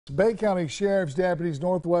Bay County Sheriff's deputies,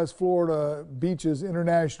 Northwest Florida Beaches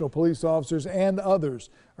International police officers, and others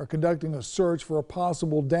are conducting a search for a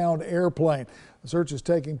possible downed airplane. The search is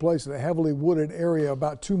taking place in a heavily wooded area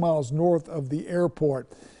about 2 miles north of the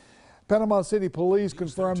airport. Panama City Police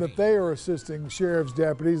confirmed that they are assisting sheriff's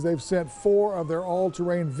deputies. They've sent 4 of their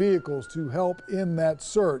all-terrain vehicles to help in that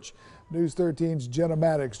search. News 13's Jenna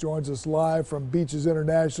Maddox joins us live from Beaches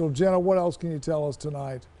International. Jenna, what else can you tell us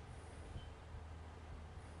tonight?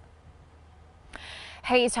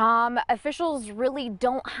 Hey, Tom, officials really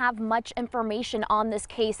don't have much information on this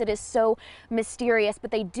case. It is so mysterious, but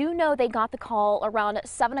they do know they got the call around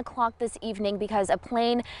 7 o'clock this evening because a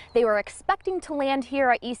plane they were expecting to land here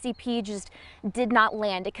at ECP just did not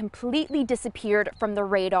land. It completely disappeared from the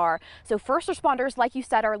radar. So first responders, like you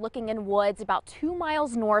said, are looking in woods about 2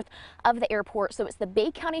 miles north of the airport. So it's the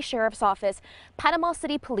Bay County Sheriff's Office, Panama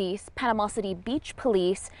City Police, Panama City Beach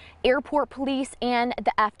Police, Airport Police, and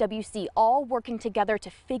the FWC all working together to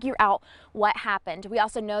figure out what happened. We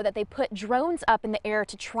also know that they put drones up in the air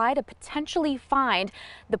to try to potentially find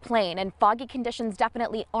the plane, and foggy conditions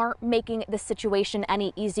definitely aren't making the situation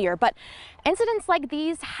any easier. But incidents like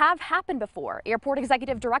these have happened before. Airport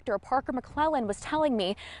Executive Director Parker McClellan was telling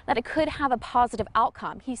me that it could have a positive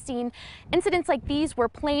outcome. He's seen incidents like these where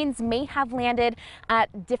planes may have landed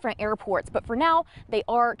at different airports, but for now they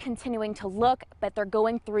are continuing to look, but they're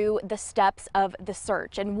going through the steps of the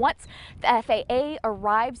search. And once the FAA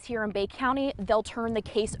arrives here in Bay County, they'll turn the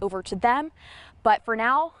case over to them. But for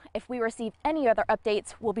now, if we receive any other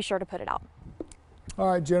updates, we'll be sure to put it out.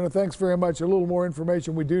 All right, Jenna, thanks very much. A little more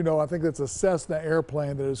information we do know. I think it's a Cessna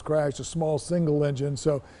airplane that has crashed, a small single engine.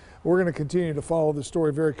 So we're going to continue to follow the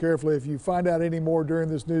story very carefully. If you find out any more during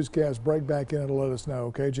this newscast, break back in and let us know.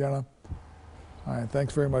 Okay, Jenna? All right,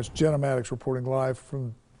 thanks very much. Jenna Maddox reporting live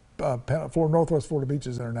from Northwest Florida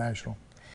Beaches International.